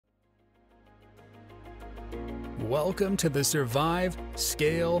Welcome to the Survive,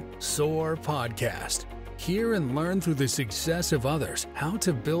 Scale, Soar podcast. Hear and learn through the success of others how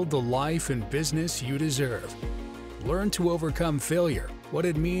to build the life and business you deserve. Learn to overcome failure, what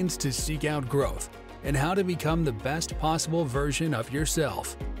it means to seek out growth, and how to become the best possible version of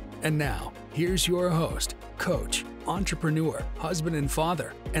yourself. And now, here's your host, coach, entrepreneur, husband and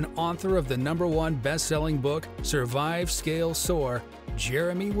father, and author of the #1 best-selling book, Survive, Scale, Soar,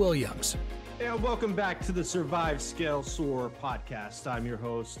 Jeremy Williams. And welcome back to the Survive, Scale, Soar podcast. I'm your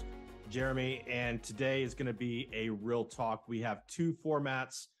host, Jeremy, and today is going to be a real talk. We have two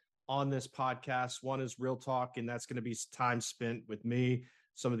formats on this podcast. One is real talk, and that's going to be time spent with me,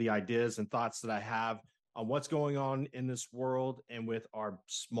 some of the ideas and thoughts that I have on what's going on in this world and with our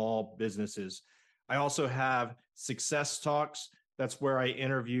small businesses. I also have success talks. That's where I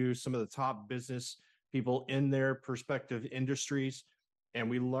interview some of the top business people in their respective industries, and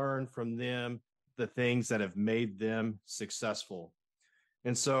we learn from them the things that have made them successful.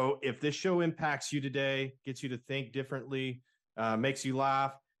 And so if this show impacts you today, gets you to think differently, makes you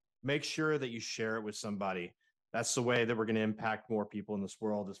laugh, make sure that you share it with somebody. That's the way that we're going to impact more people in this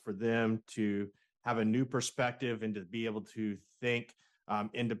world, is for them to have a new perspective and to be able to think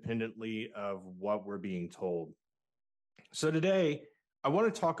independently of what we're being told. So today, I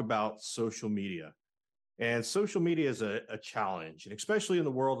want to talk about social media. And social media is a challenge, and especially in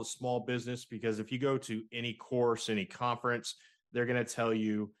the world of small business, because if you go to any course, any conference, they're going to tell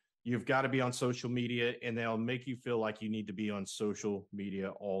you, you've got to be on social media, and they'll make you feel like you need to be on social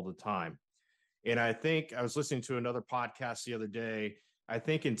media all the time. And I think I was listening to another podcast the other day. I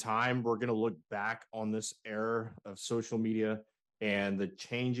think in time, we're going to look back on this era of social media and the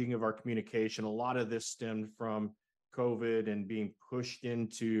changing of our communication. A lot of this stemmed from COVID and being pushed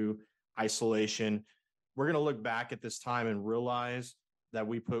into isolation. We're going to look back at this time and realize that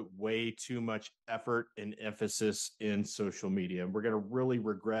we put way too much effort and emphasis in social media. And we're going to really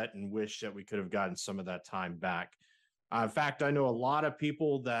regret and wish that we could have gotten some of that time back. In fact, I know a lot of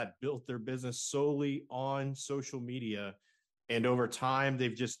people that built their business solely on social media, and over time,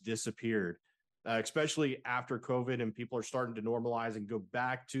 they've just disappeared, especially after COVID, and people are starting to normalize and go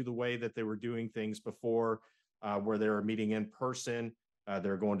back to the way that they were doing things before, where they were meeting in person.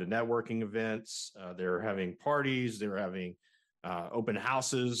 They're going to networking events. They're having parties. They're having open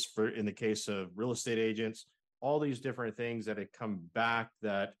houses for, in the case of real estate agents, all these different things that had come back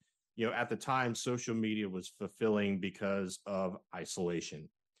that, you know, at the time, social media was fulfilling because of isolation.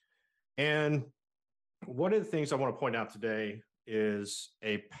 And one of the things I want to point out today is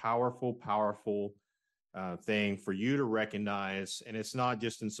a powerful thing for you to recognize. And it's not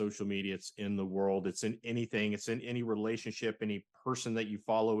just in social media, it's in the world, it's in anything, it's in any relationship, any person that you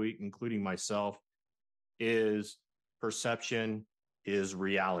follow, including myself, is perception is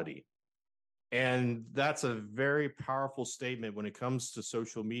reality. And that's a very powerful statement when it comes to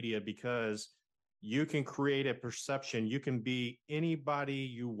social media, because you can create a perception. You can be anybody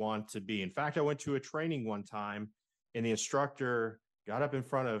you want to be. In fact, I went to a training one time, and the instructor got up in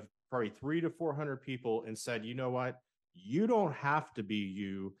front of probably 300 to 400 people and said, you know what? You don't have to be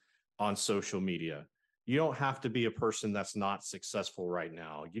you on social media. You don't have to be a person that's not successful right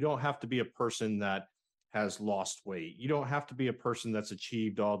now. You don't have to be a person that has lost weight. You don't have to be a person that's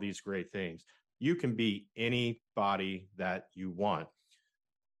achieved all these great things. You can be anybody that you want.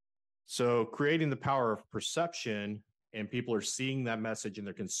 So creating the power of perception, and people are seeing that message and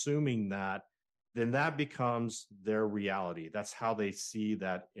they're consuming that, then that becomes their reality. That's how they see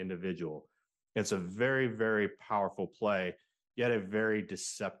that individual. It's a very, very powerful play, yet a very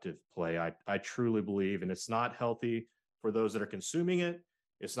deceptive play. I truly believe, and it's not healthy for those that are consuming it.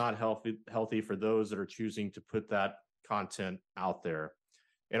 It's not healthy for those that are choosing to put that content out there.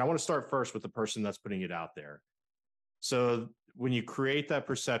 And I want to start first with the person that's putting it out there. So when you create that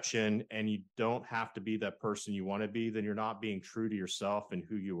perception and you don't have to be that person you want to be, then you're not being true to yourself and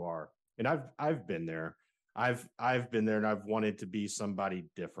who you are. And I've been there. I've been there, and I've wanted to be somebody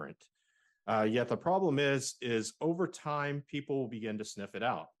different. Yet the problem is over time, people will begin to sniff it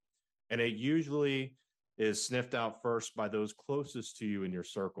out. And it usually is sniffed out first by those closest to you in your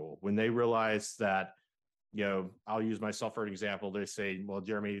circle. When they realize that, you know, I'll use myself for an example. They say, well,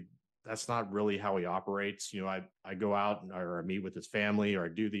 Jeremy, that's not really how he operates. You know, I go out or I meet with his family, or I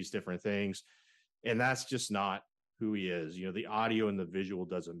do these different things, and that's just not who he is. You know, the audio and the visual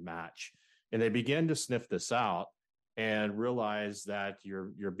doesn't match. And they begin to sniff this out and realize that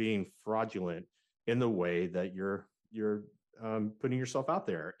you're being fraudulent in the way that you're putting yourself out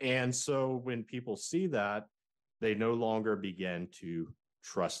there. And so when people see that, they no longer begin to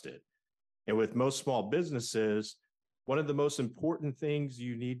trust it. And with most small businesses, one of the most important things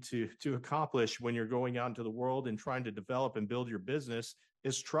you need to accomplish when you're going out into the world and trying to develop and build your business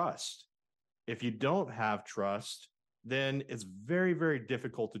is trust. If you don't have trust, then it's very, very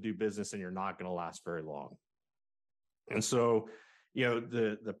difficult to do business and you're not going to last very long. And so,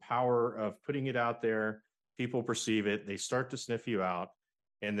 the power of putting it out there, people perceive it, they start to sniff you out,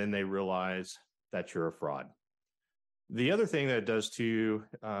 and then they realize that you're a fraud. The other thing that it does too,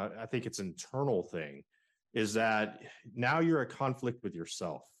 I think it's an internal thing, is that now you're at conflict with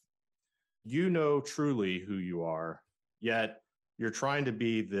yourself. You know truly who you are, yet you're trying to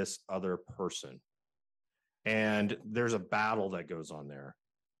be this other person. And there's a battle that goes on there.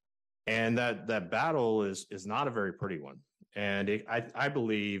 And that battle is not a very pretty one. And I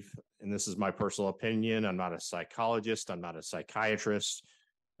believe, and this is my personal opinion, I'm not a psychologist, I'm not a psychiatrist,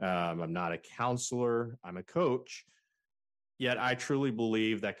 I'm not a counselor, I'm a coach. Yet I truly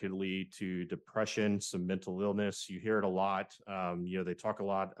believe that could lead to depression, some mental illness. You hear it a lot. They talk a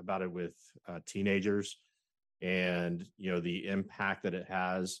lot about it with teenagers and, the impact that it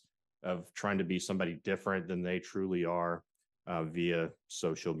has of trying to be somebody different than they truly are via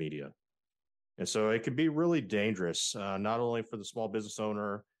social media. And so it could be really dangerous, not only for the small business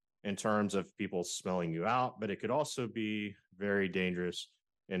owner in terms of people smelling you out, but it could also be very dangerous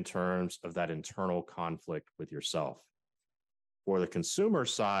in terms of that internal conflict with yourself. For the consumer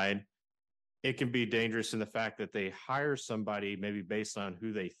side, it can be dangerous in the fact that they hire somebody maybe based on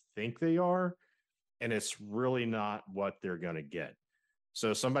who they think they are, and it's really not what they're going to get.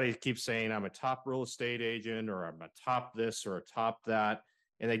 So somebody keeps saying, I'm a top real estate agent, or I'm a top this or a top that,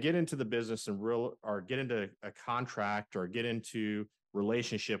 and they get into the business or get into a contract or get into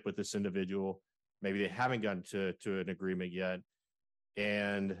relationship with this individual. Maybe they haven't gotten to an agreement yet,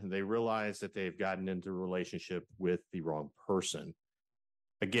 and they realize that they've gotten into a relationship with the wrong person.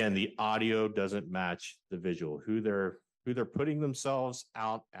 Again, the audio doesn't match the visual. Who they're putting themselves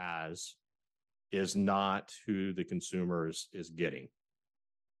out as is not who the consumer is getting.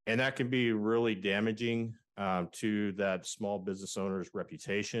 And that can be really damaging to that small business owner's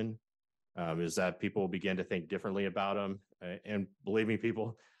reputation, is that people begin to think differently about them. And believe me,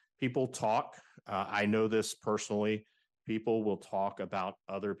 people talk. I know this personally. People will talk about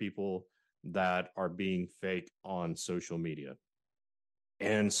other people that are being fake on social media.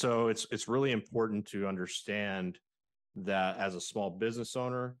 And so it's really important to understand that as a small business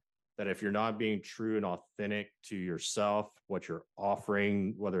owner, that if you're not being true and authentic to yourself, what you're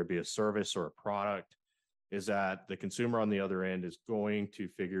offering, whether it be a service or a product, is that the consumer on the other end is going to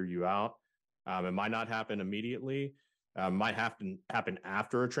figure you out. It might not happen immediately, might have to happen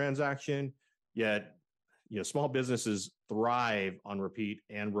after a transaction, yet small businesses thrive on repeat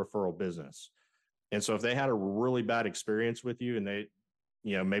and referral business. And so if they had a really bad experience with you and they,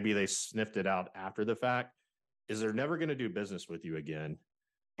 maybe they sniffed it out after the fact, is they're never going to do business with you again.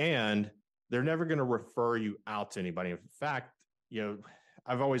 And they're never going to refer you out to anybody. In fact,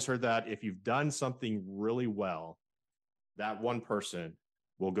 I've always heard that if you've done something really well, that one person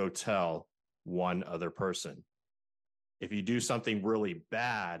will go tell one other person. If you do something really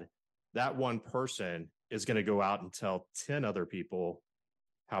bad, that one person is going to go out and tell 10 other people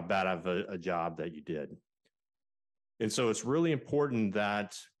how bad of a job that you did. And so it's really important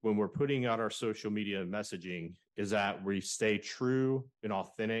that when we're putting out our social media messaging is that we stay true and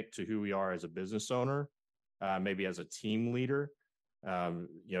authentic to who we are as a business owner, maybe as a team leader,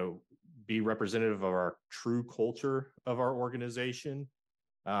 be representative of our true culture of our organization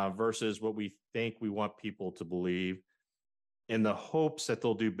versus what we think we want people to believe, in the hopes that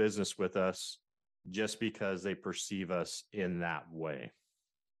they'll do business with us just because they perceive us in that way.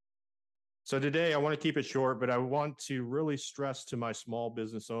 So today I want to keep it short, but I want to really stress to my small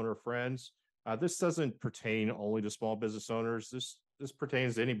business owner friends, this doesn't pertain only to small business owners. This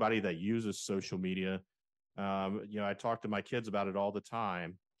pertains to anybody that uses social media. I talk to my kids about it all the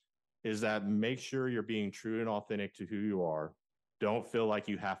time, is that make sure you're being true and authentic to who you are. Don't feel like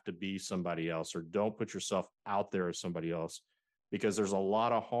you have to be somebody else, or don't put yourself out there as somebody else, because there's a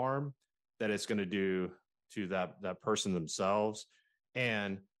lot of harm that it's going to do to that person themselves.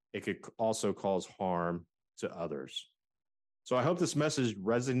 And it could also cause harm to others. So I hope this message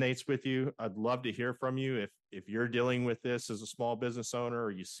resonates with you. I'd love to hear from you. If you're dealing with this as a small business owner,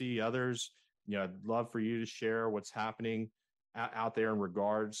 or you see others, I'd love for you to share what's happening out there in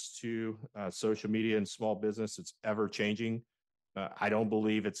regards to social media and small business. It's ever changing. I don't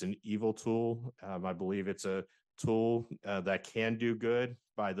believe it's an evil tool. I believe it's a tool that can do good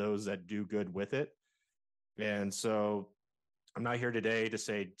by those that do good with it. And so I'm not here today to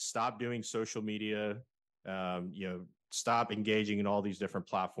say, stop doing social media, stop engaging in all these different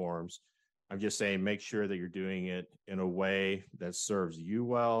platforms. I'm just saying, make sure that you're doing it in a way that serves you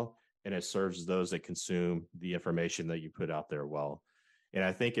well, and it serves those that consume the information that you put out there well. And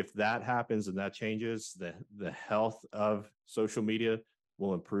I think if that happens and that changes, the health of social media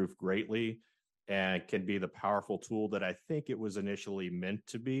will improve greatly and can be the powerful tool that I think it was initially meant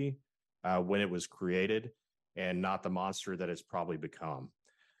to be when it was created, and not the monster that it's probably become.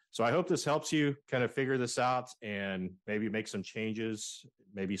 So I hope this helps you kind of figure this out and maybe make some changes,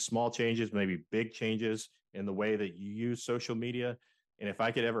 maybe small changes, maybe big changes in the way that you use social media. And if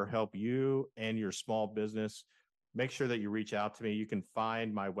I could ever help you and your small business, make sure that you reach out to me. You can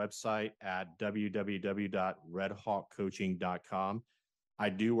find my website at www.redhawkcoaching.com. I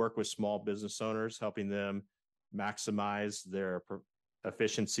do work with small business owners, helping them maximize their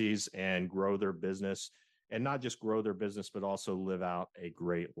efficiencies and grow their business, and not just grow their business, but also live out a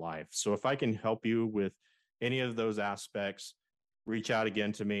great life. So if I can help you with any of those aspects, reach out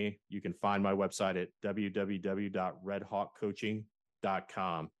again to me. You can find my website at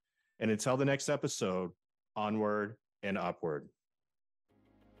www.redhawkcoaching.com. And until the next episode, onward and upward.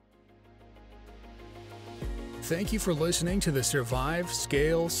 Thank you for listening to the Survive,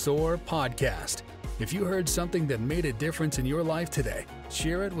 Scale, Soar podcast. If you heard something that made a difference in your life today,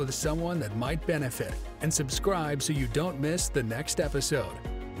 share it with someone that might benefit, and subscribe so you don't miss the next episode.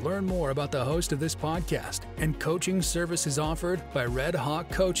 Learn more about the host of this podcast and coaching services offered by Red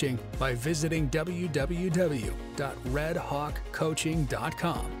Hawk Coaching by visiting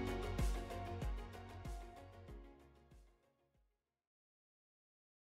www.redhawkcoaching.com.